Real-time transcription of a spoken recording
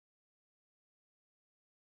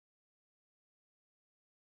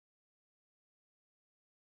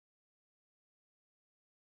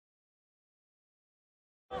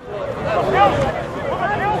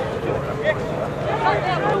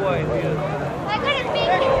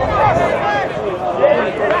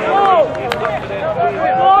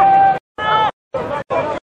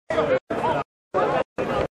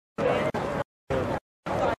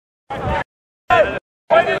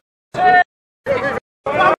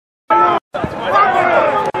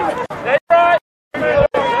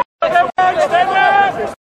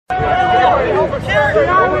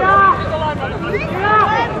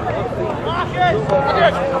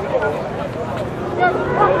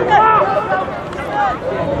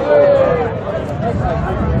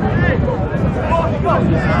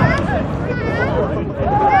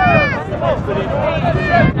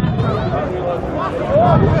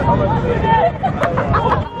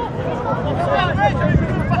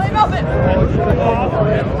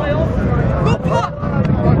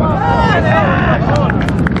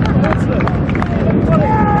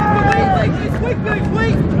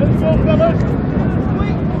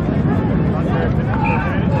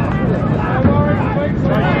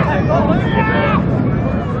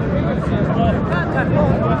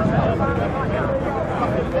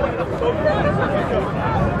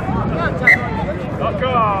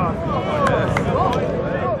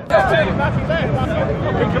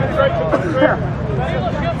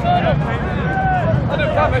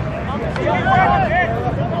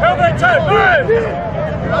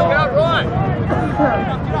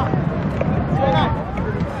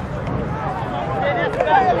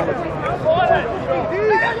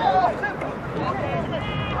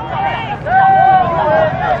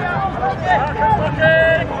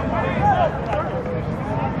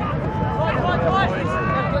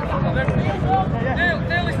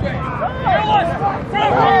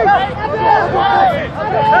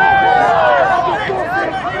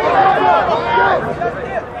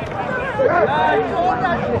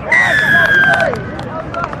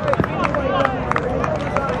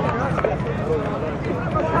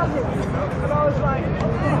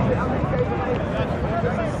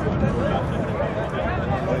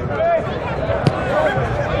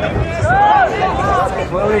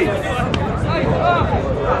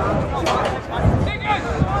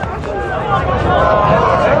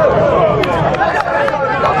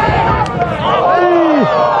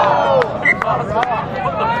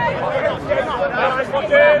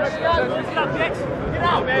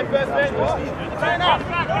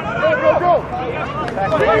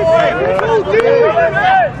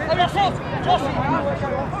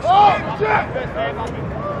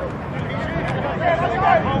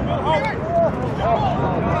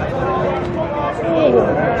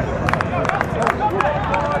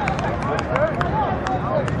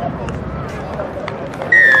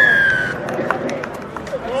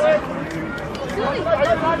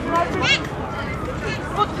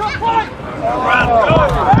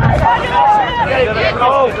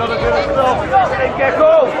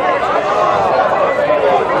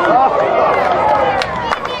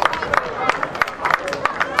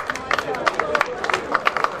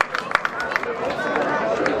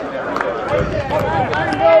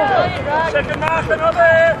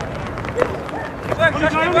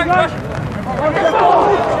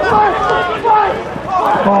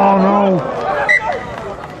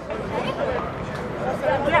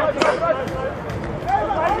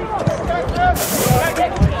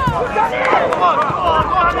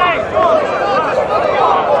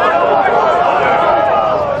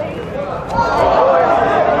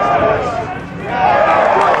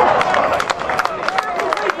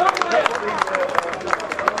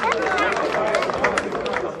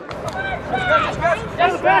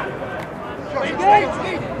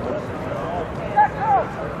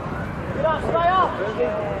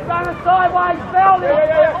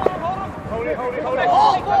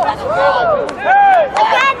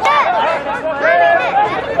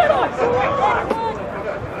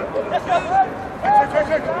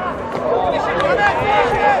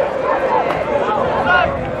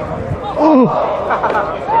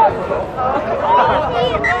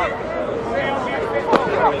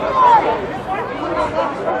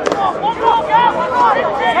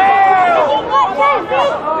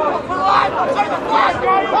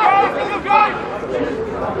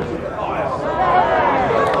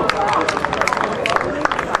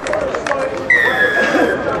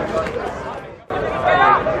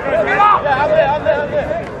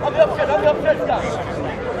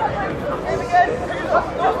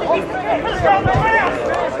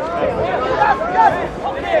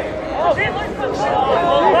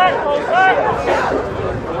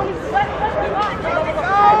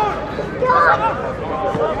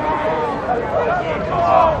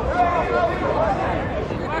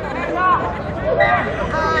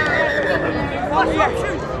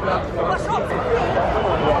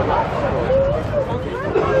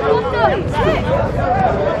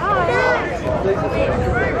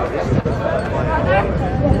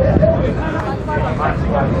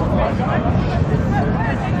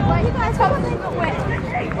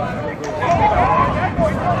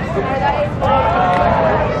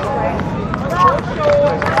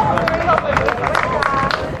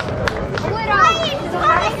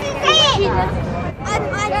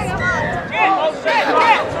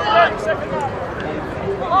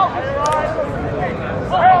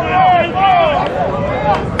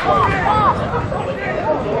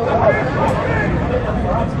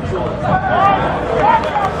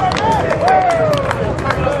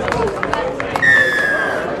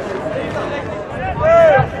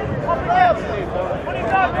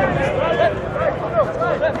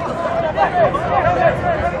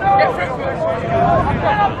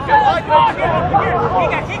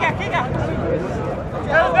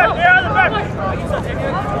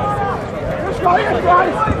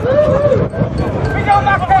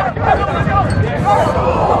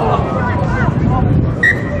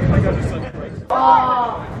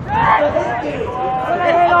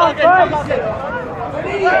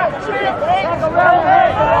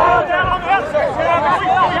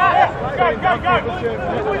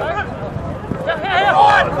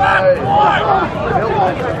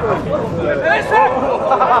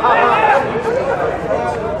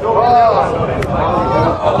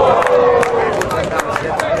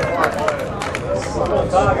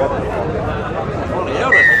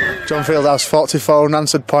John Fieldhouse, 44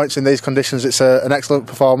 unanswered points in these conditions. It's an excellent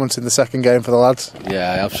performance in the second game for the lads.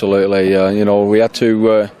 Yeah, absolutely. You know, we had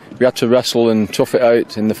to wrestle and tough it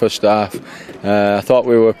out in the first half. I thought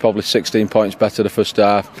we were probably 16 points better the first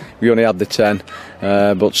half. We only had the 10,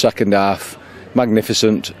 but second half,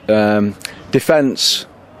 magnificent. Defence,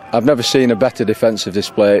 I've never seen a better defensive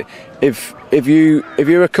display. If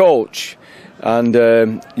you're a coach and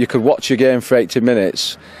you could watch a game for 80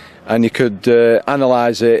 minutes and you could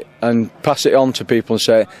analyse it and pass it on to people and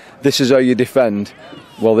say, this is how you defend,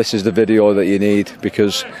 well, this is the video that you need,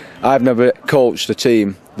 because I've never coached a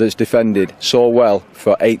team that's defended so well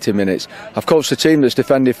for 80 minutes. I've coached a team that's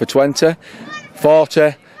defended for 20,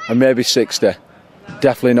 40 and maybe 60.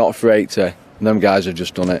 Definitely not for 80. And them guys have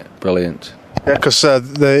just done it. Brilliant. Yeah, because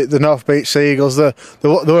the North Beach Sea Eagles, they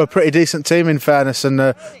were a pretty decent team in fairness, and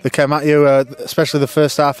they came at you, especially the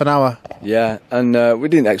first half an hour. Yeah, and we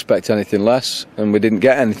didn't expect anything less, and we didn't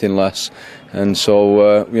get anything less, and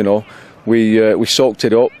so you know, we soaked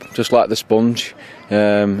it up just like the sponge,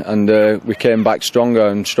 and we came back stronger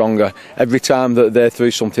and stronger. Every time that they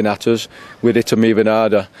threw something at us, we'd hit them even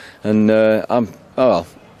harder, and I'm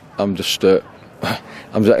just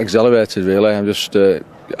I'm exhilarated, really. I'm just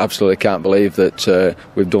absolutely can't believe that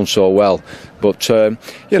we've done so well. But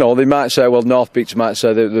you know, they might say, well, North Beach might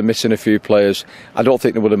say that they're missing a few players. I don't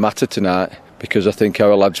think it would have mattered tonight, because I think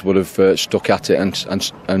our lads would have stuck at it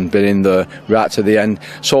and been in there right to the end.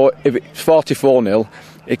 So if it's 44-0,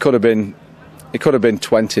 it could have been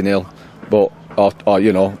 20-0, but or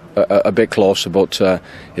you know, a bit closer. But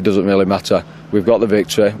it doesn't really matter. We've got the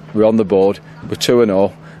victory. We're on the board. We're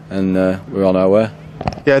 2-0, and we're on our way.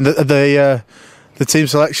 Yeah, and the team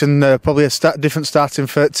selection, probably a different starting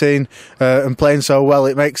 13, and playing so well,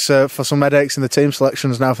 it makes for some headaches in the team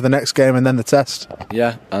selections now for the next game and then the test.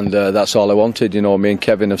 Yeah, and that's all I wanted. You know, me and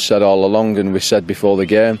Kevin have said all along, and we said before the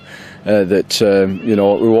game that you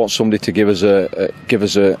know, we want somebody to give us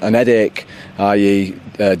an headache, i.e.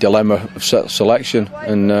 dilemma of selection,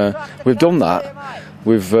 and we've done that.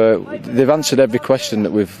 They've answered every question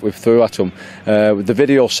that we've threw at them. With the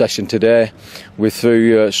video session today, we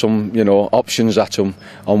threw some, you know, options at them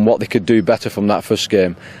on what they could do better from that first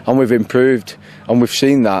game, and we've improved, and we've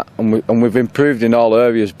seen that, and we've improved in all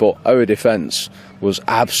areas. But our defence was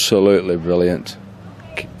absolutely brilliant.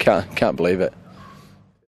 Can't believe it.